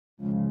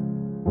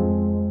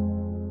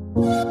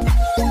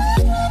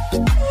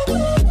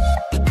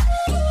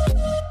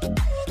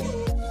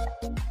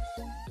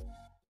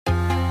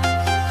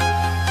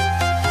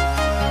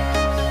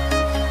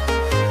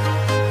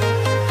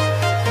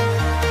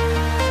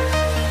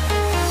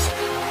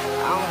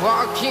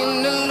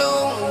walking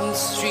alone, the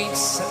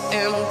streets are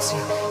empty.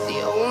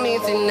 The only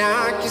thing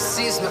I can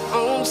see is my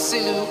own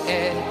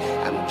silhouette.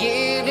 I'm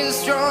getting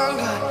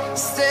stronger,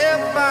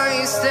 step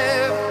by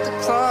step. The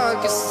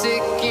clock is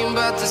ticking,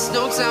 but there's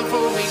no time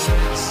for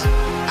regrets.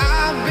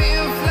 I've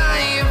been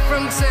flying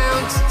from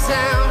town to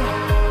town,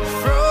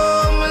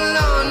 from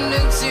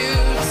London to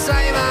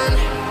Taiwan.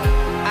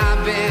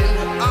 I've been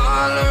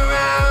all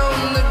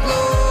around the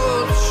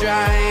globe,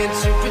 trying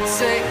to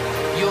protect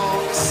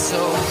your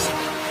soul.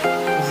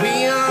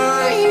 We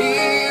are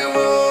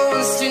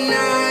heroes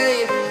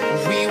tonight.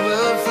 We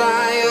will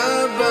fly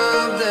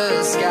above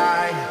the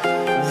sky.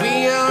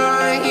 We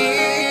are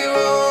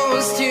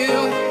heroes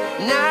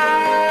tonight.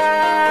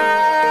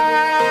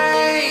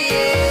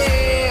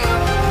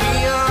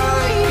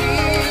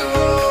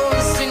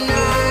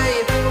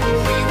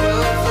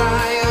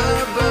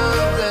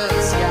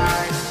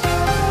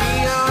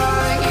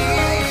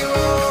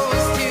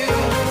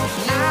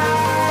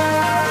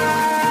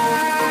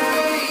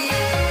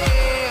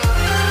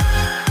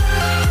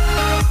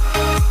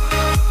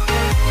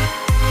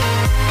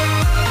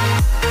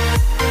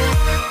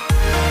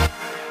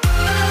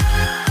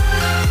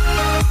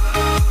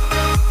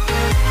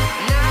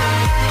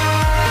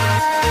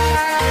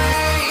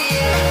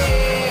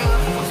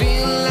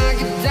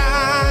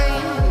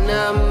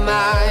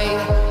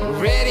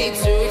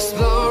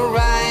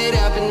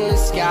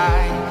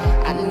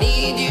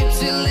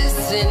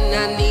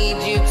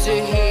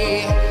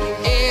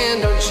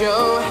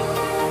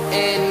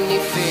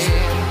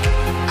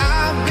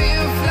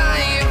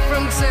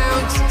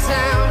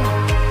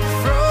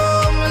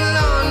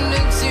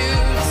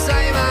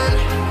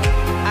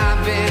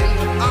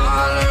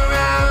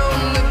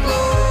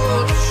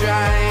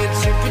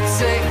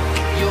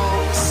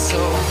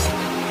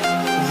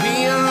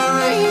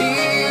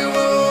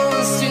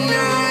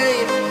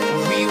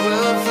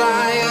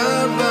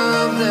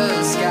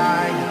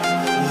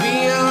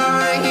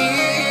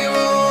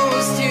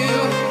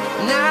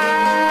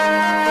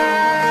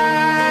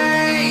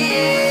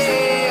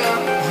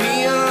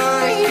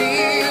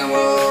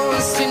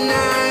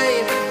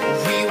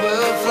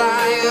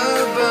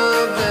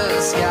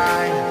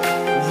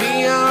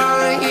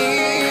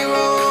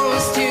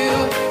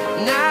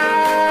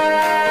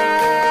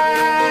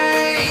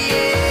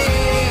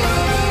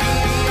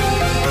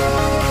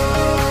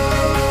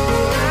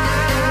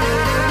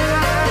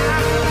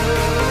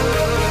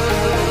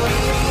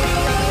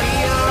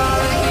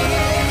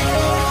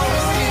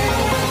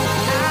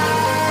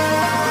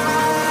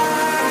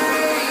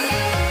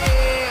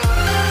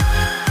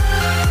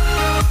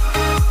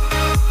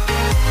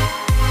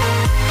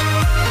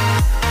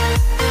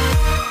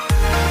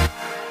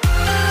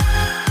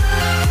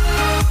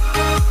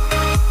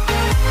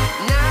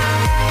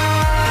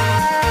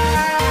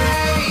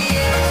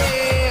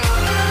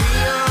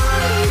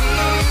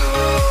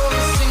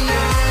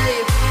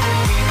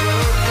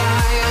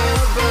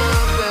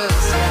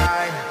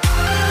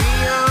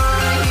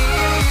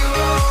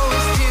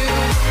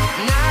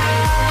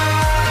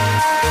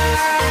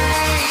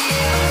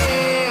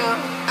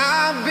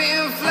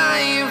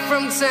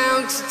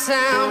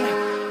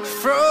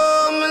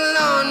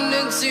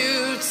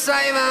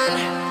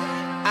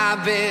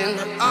 I've been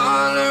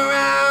all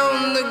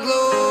around the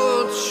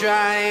globe,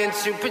 trying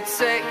to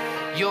protect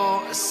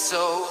your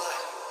soul.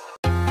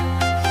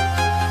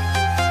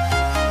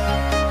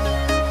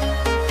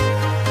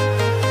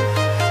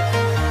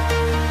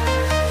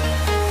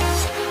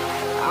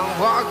 I'm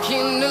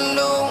walking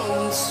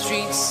alone, the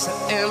streets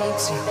are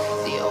empty.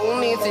 The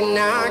only thing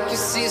I can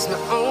see is my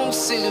own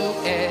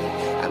silhouette.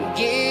 I'm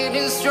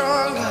getting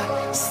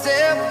stronger,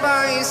 step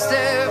by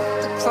step.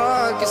 The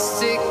clock is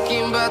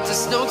ticking, but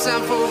there's no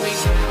time for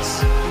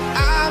regrets.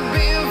 I've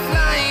been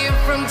flying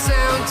from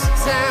town to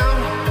town,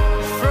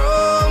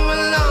 from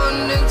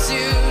London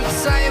to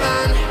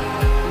Taiwan.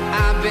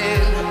 I've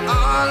been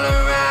all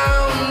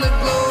around the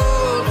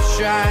globe,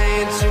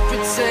 trying to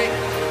protect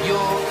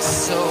your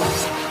soul.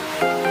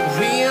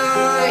 We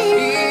are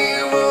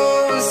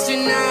heroes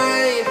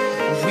tonight.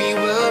 We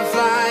will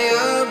fly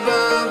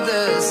above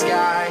the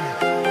sky.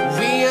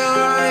 We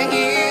are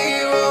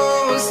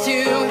heroes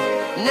tonight.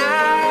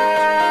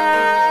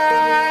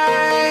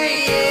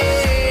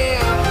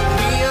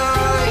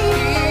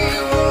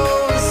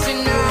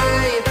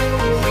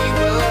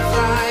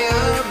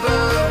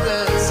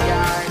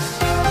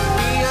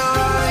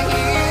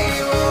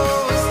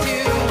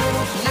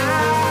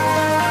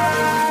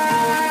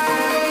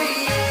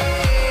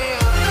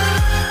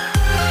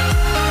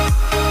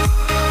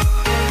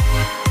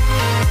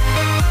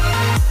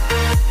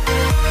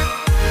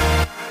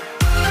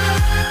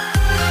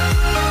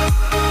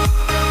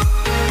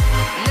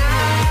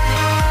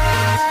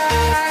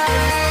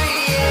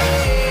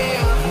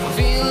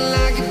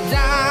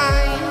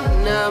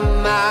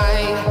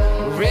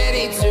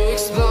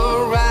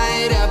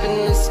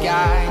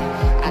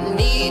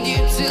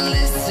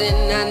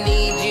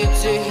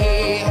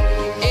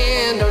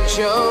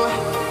 Show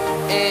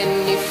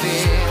any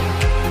fear.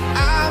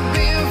 I've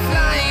been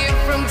flying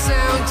from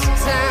town to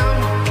town,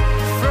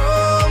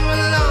 from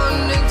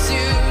London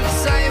to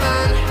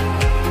Taiwan.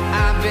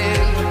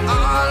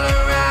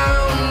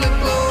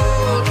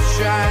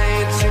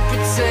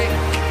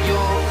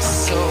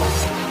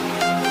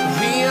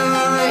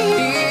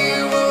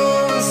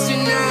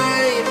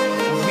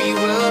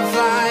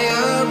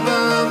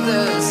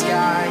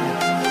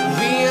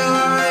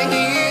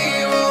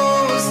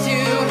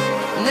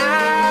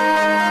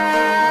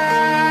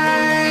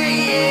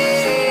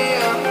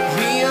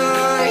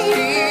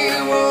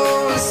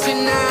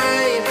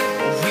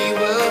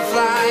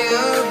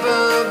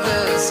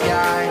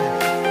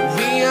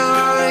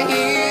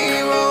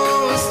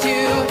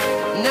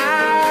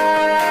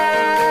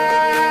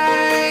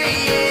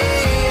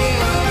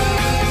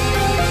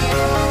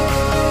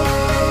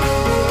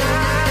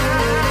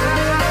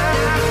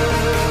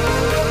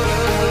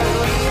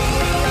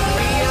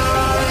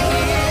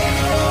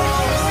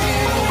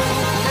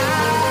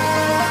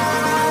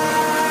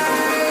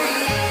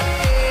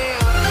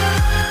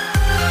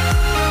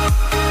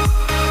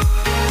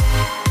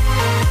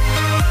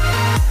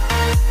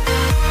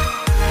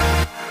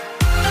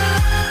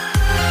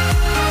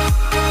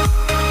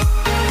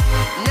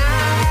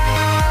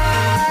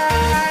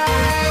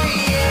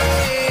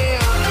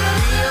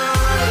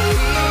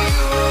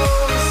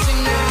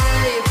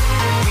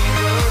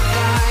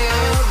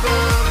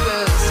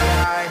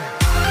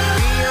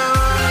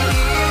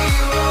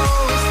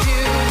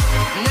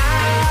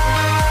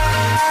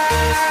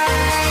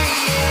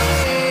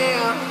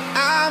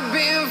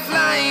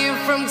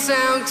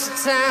 town to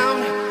town,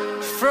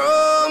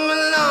 from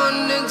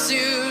London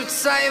to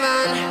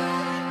Taiwan.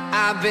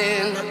 I've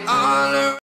been all around.